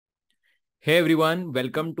Hey everyone,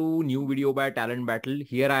 welcome to new video by Talent Battle.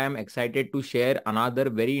 Here I am excited to share another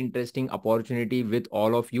very interesting opportunity with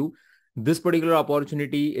all of you. This particular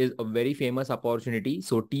opportunity is a very famous opportunity.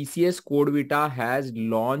 So TCS Codevita has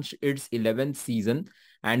launched its 11th season,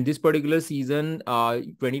 and this particular season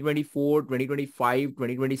 2024, 2025,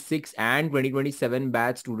 2026 and 2027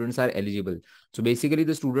 batch students are eligible. So basically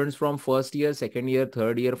the students from first year, second year,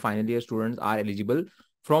 third year, final year students are eligible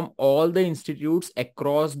from all the institutes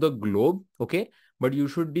across the globe. Okay, but you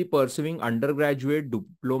should be pursuing undergraduate,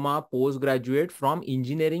 diploma, postgraduate from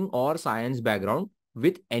engineering or science background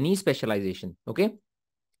with any specialization. Okay,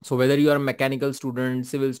 so whether you are a mechanical student,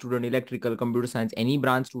 civil student, electrical, computer science, any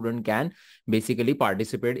branch student can basically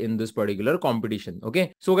participate in this particular competition.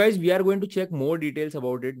 Okay. So guys, we are going to check more details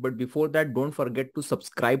about it. But before that, don't forget to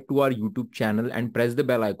subscribe to our YouTube channel and press the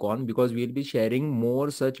bell icon, because we'll be sharing more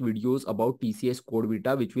such videos about TCS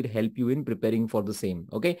Codevita, which will help you in preparing for the same.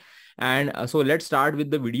 Okay. And so let's start with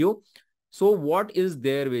the video. So what is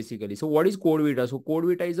there basically? So what is Codevita? So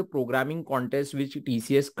Codevita is a programming contest which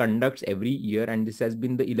TCS conducts every year, and this has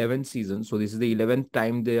been the 11th season. So this is the 11th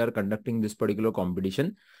time they are conducting this particular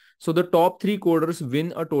competition. So the top 3 coders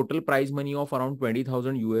win a total prize money of around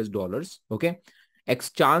 20,000 US dollars. Okay.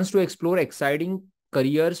 Chance to explore exciting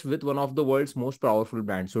careers with one of the world's most powerful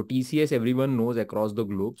brands. So TCS, everyone knows across the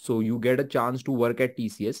globe. So you get a chance to work at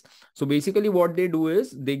TCS. So basically what they do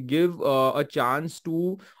is they give a chance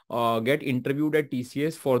to get interviewed at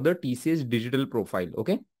TCS for the TCS digital profile.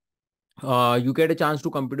 Okay. You get a chance to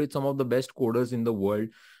compete with some of the best coders in the world.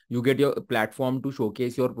 You get your platform to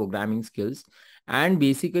showcase your programming skills. And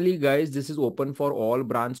basically, guys, this is open for all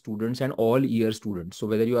branch students and all year students. So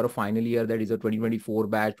whether you are a final year, that is a 2024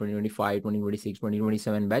 batch, 2025, 2026,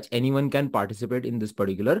 2027 batch, anyone can participate in this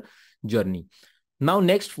particular journey. Now,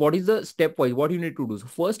 next, what is the stepwise? What you need to do? So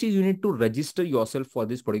first is you need to register yourself for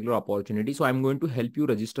this particular opportunity. So I'm going to help you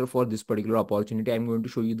register for this particular opportunity. I'm going to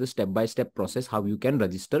show you the step-by-step process, how you can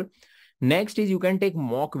register. Next is you can take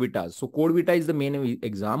mock vitas. So Codevita is the main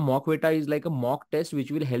exam. Mock vita is like a mock test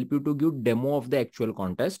which will help you to give demo of the actual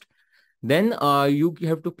contest. Then you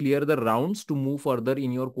have to clear the rounds to move further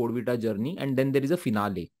in your Codevita journey. And then there is a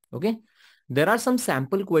finale. Okay. There are some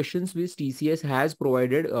sample questions which TCS has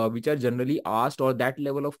provided, which are generally asked, or that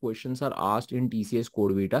level of questions are asked in TCS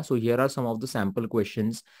Codevita. So here are some of the sample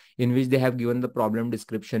questions in which they have given the problem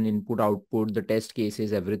description, input, output, the test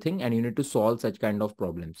cases, everything, and you need to solve such kind of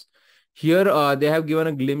problems. Here they have given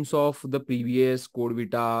a glimpse of the previous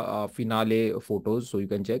Codevita finale photos, so you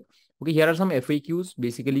can check. Okay, here are some FAQs.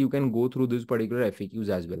 Basically, you can go through this particular FAQs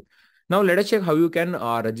as well. Now, let us check how you can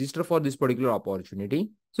register for this particular opportunity.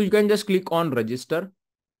 So you can just click on register.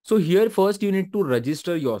 So here first you need to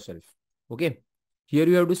register yourself. Okay. Here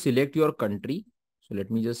you have to select your country. So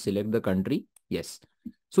let me just select the country. Yes.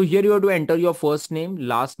 So here you have to enter your first name,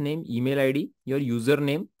 last name, email ID, your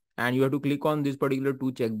username, and you have to click on this particular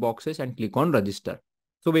 2 check boxes and click on register.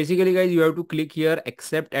 So basically, guys, you have to click here,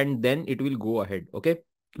 accept, and then it will go ahead. Okay.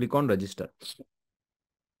 Click on register.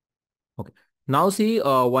 Okay. Now see,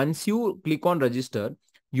 once you click on register,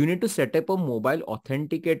 you need to set up a mobile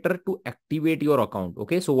authenticator to activate your account.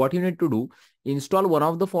 Okay. So what you need to do, install one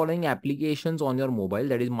of the following applications on your mobile,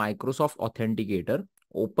 that is Microsoft Authenticator.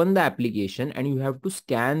 Open the application and you have to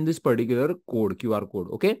scan this particular code, QR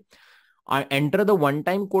code. Okay. Enter the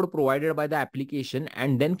one-time code provided by the application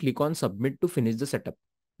and then click on submit to finish the setup.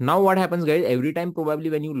 Now what happens, guys, every time probably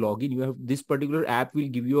when you log in, you have this particular app will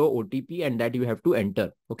give you a OTP and that you have to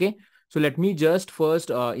enter. Okay. So let me just first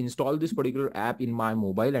install this particular app in my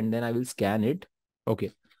mobile and then I will scan it.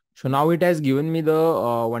 Okay. So now it has given me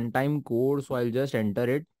the one-time code. So I'll just enter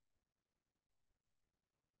it.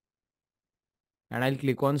 And I'll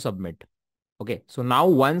click on submit. Okay. So now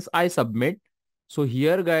once I submit, so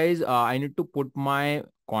here guys, I need to put my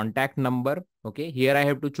contact number. Okay. Here I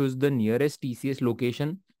have to choose the nearest TCS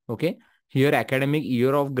location. Okay. Here academic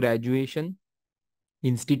year of graduation,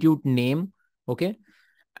 institute name. Okay.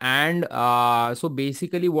 And so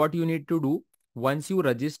basically what you need to do, once you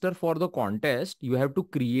register for the contest, you have to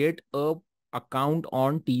create a account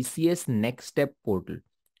on TCS Next Step portal.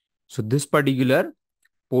 So this particular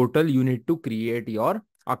portal, you need to create your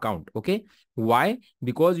account. Okay. Why?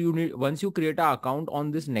 Because you need, once you create an account on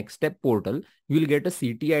this Next Step portal, you will get a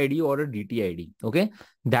CT ID or a DT ID. Okay.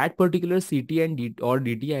 That particular CT and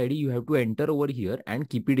DT ID you have to enter over here and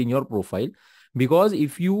keep it in your profile. Because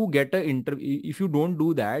if you get an interview, if you don't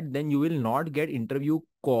do that, then you will not get interview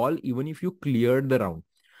call even if you cleared the round.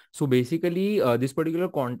 So basically, this particular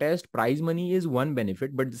contest prize money is one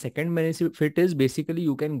benefit, but the second benefit is basically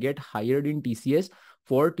you can get hired in TCS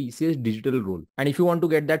for TCS digital role. And if you want to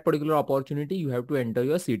get that particular opportunity, you have to enter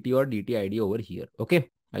your CT or DT ID over here. Okay.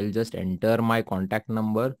 I'll just enter my contact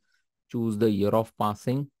number, choose the year of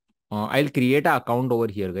passing. I'll create an account over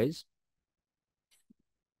here, guys.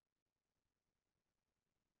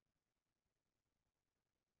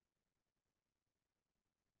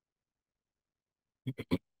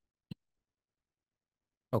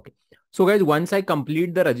 Okay. So guys, once I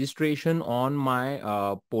complete the registration on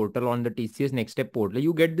my portal, on the TCS Next Step portal,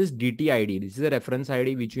 you get this DT ID. This is a reference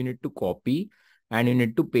ID which you need to copy and you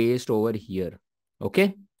need to paste over here.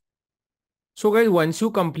 Okay. So guys, once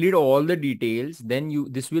you complete all the details, then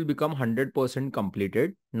this will become 100%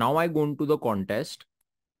 completed. Now I go into the contest.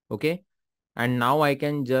 Okay. And now I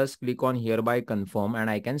can just click on hereby confirm and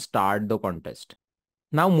I can start the contest.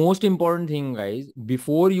 Now, most important thing, guys,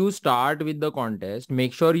 before you start with the contest,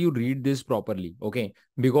 make sure you read this properly. Okay.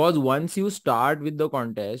 Because once you start with the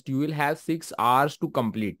contest, you will have 6 hours to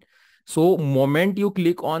complete. So moment you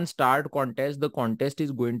click on start contest, the contest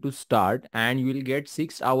is going to start and you will get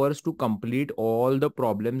 6 hours to complete all the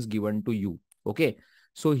problems given to you. Okay.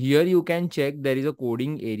 So here you can check there is a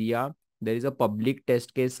coding area. There is a public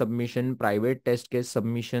test case submission, private test case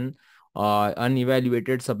submission,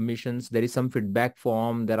 unevaluated submissions. There is some feedback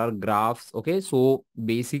form. There are graphs. Okay. So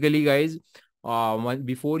basically, guys,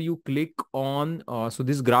 before you click on, so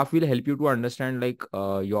this graph will help you to understand like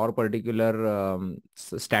your particular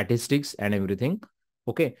statistics and everything.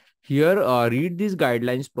 Okay. Here, read these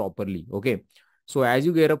guidelines properly. Okay. So as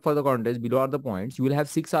you get up for the contest, below are the points. You will have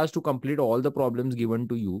 6 hours to complete all the problems given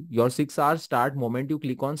to you. Your 6 hours start moment you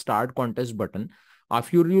click on start contest button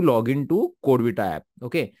after you log into Codevita app.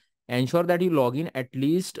 Okay. Ensure that you log in at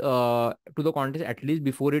least to the contest at least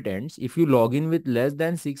before it ends. If you log in with less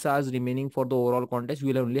than 6 hours remaining for the overall contest, you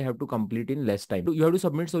will only have to complete in less time. You have to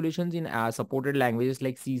submit solutions in supported languages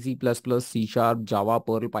like C, C++, C Sharp, Java,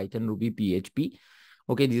 Perl, Python, Ruby, PHP.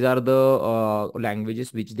 Okay, these are the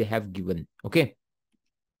languages which they have given. Okay.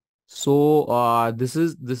 So this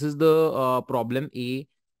is the problem A,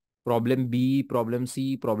 problem B, problem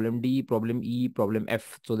C, problem D, problem E, problem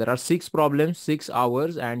F. So there are 6 problems, 6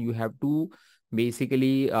 hours, and you have to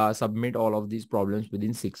basically submit all of these problems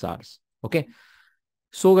within 6 hours. Okay.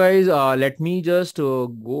 So guys, let me just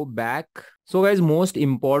go back. So guys, most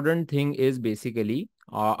important thing is basically,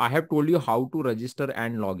 I have told you how to register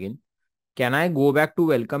and log in. Can I go back to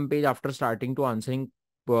welcome page after starting to answering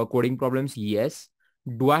coding problems? Yes.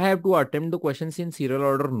 Do I have to attempt the questions in serial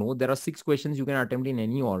order? No. There are 6 questions you can attempt in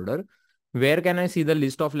any order. Where can I see the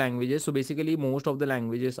list of languages? So basically most of the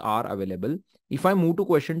languages are available. If I move to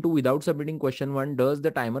question 2 without submitting question 1, does the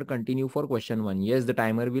timer continue for question 1? Yes, the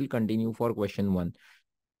timer will continue for question 1.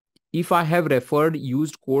 If I have referred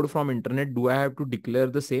used code from internet, do I have to declare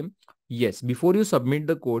the same? Yes. Before you submit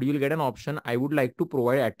the code, you'll get an option. I would like to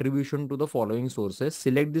provide attribution to the following sources.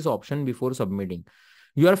 Select this option before submitting.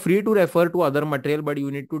 You are free to refer to other material, but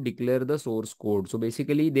you need to declare the source code. So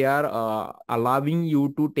basically they are allowing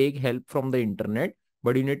you to take help from the internet,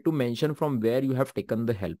 but you need to mention from where you have taken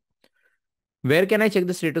the help. Where can I check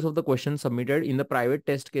the status of the question submitted? In the private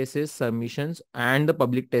test cases submissions and the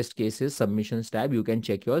public test cases submissions tab, you can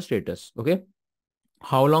check your status. Okay.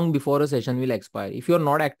 How long before a session will expire? If you are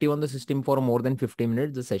not active on the system for more than 50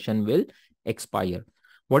 minutes, the session will expire.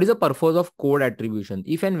 What is the purpose of code attribution?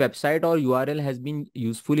 If an website or URL has been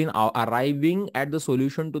useful in arriving at the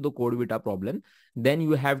solution to the Codevita problem, then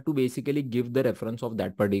you have to basically give the reference of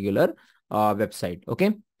that particular website.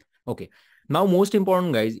 Okay. Okay. Now, most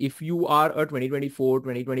important, guys, if you are a 2024,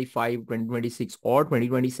 2025, 2026 or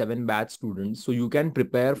 2027 batch student, so you can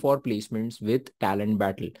prepare for placements with Talent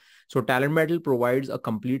Battle. So Talent Battle provides a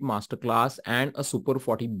complete masterclass and a Super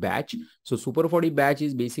 40 batch. So Super 40 batch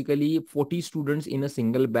is basically 40 students in a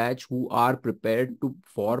single batch who are prepared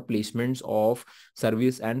for placements of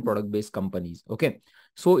service and product-based companies. Okay.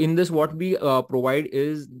 So in this, what we provide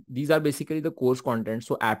is these are basically the course content.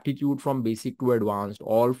 So aptitude from basic to advanced,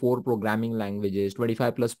 all 4 programming languages,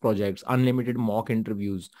 25 plus projects, unlimited mock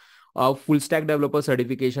interviews, full stack developer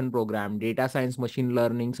certification program, data science machine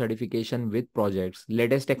learning certification with projects,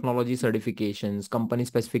 latest technology certifications, company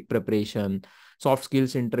specific preparation, soft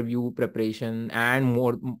skills interview preparation, and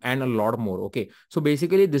more, and a lot more. Okay. So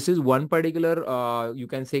basically this is one particular, you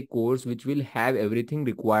can say course, which will have everything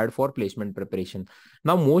required for placement preparation.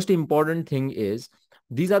 Now, most important thing is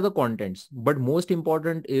these are the contents, but most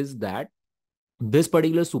important is that this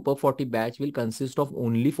particular Super 40 batch will consist of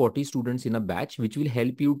only 40 students in a batch, which will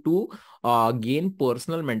help you to gain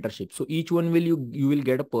personal mentorship. So each one will you will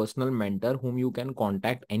get a personal mentor whom you can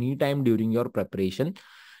contact anytime during your preparation.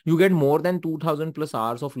 You get more than 2000 plus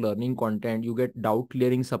hours of learning content. You get doubt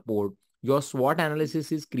clearing support, Your SWOT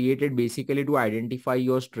analysis is created basically to identify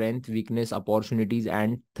your strength, weakness, opportunities,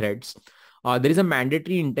 and threats. There is a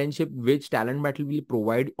mandatory internship which Talent Battle will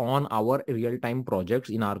provide on our real-time projects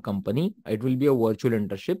in our company. It will be a virtual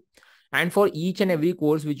internship. And for each and every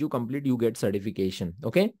course which you complete, you get certification.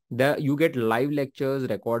 Okay. You get live lectures,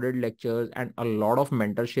 recorded lectures, and a lot of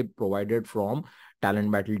mentorship provided from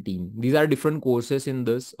Talent Battle team. These are different courses in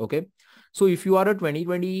this. Okay. So if you are a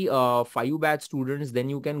 2025 batch students, then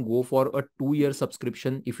you can go for a 2-year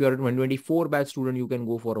subscription. If you are a 2024 batch student, you can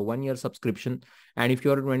go for a 1-year subscription. And if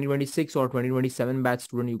you are a 2026 or 2027 batch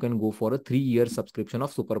student, you can go for a 3-year subscription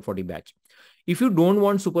of Super 40 batch. If you don't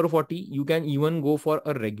want Super 40, you can even go for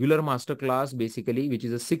a regular masterclass, basically, which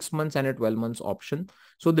is a 6 months and a 12 months option.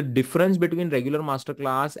 So the difference between regular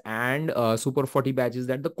masterclass and Super 40 batch is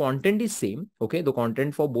that the content is same. Okay. The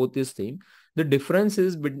content for both is same. The difference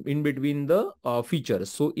is in between the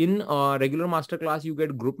features. So in regular masterclass, you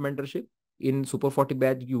get group mentorship. In Super 40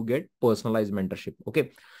 batch, you get personalized mentorship.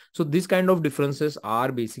 Okay. So these kind of differences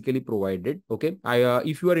are basically provided. Okay.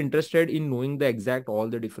 If you are interested in knowing the exact all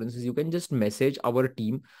the differences, you can just message our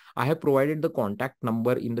team. I have provided the contact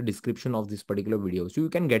number in the description of this particular video. So you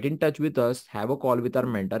can get in touch with us, have a call with our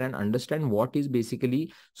mentor, and understand what is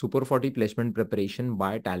basically Super 40 placement preparation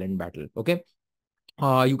by Talent Battle. Okay.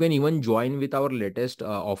 You can even join with our latest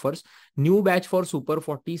offers. New batch for Super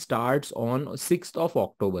 40 starts on 6th of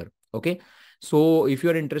October. Okay. So if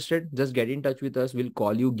you're interested, just get in touch with us. We'll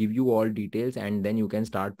call you, give you all details, and then you can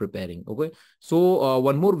start preparing. Okay. So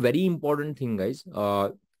one more very important thing, guys.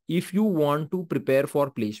 If you want to prepare for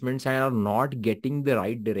placements and are not getting the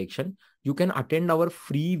right direction, you can attend our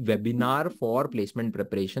free webinar for placement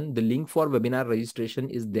preparation. The link for webinar registration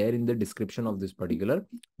is there in the description of this particular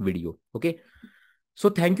video. Okay. So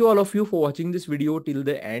thank you all of you for watching this video till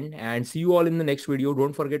the end, and see you all in the next video.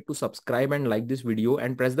 Don't forget to subscribe and like this video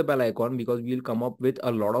and press the bell icon, because we'll come up with a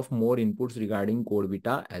lot of more inputs regarding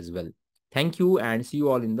Codevita as well. Thank you and see you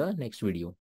all in the next video.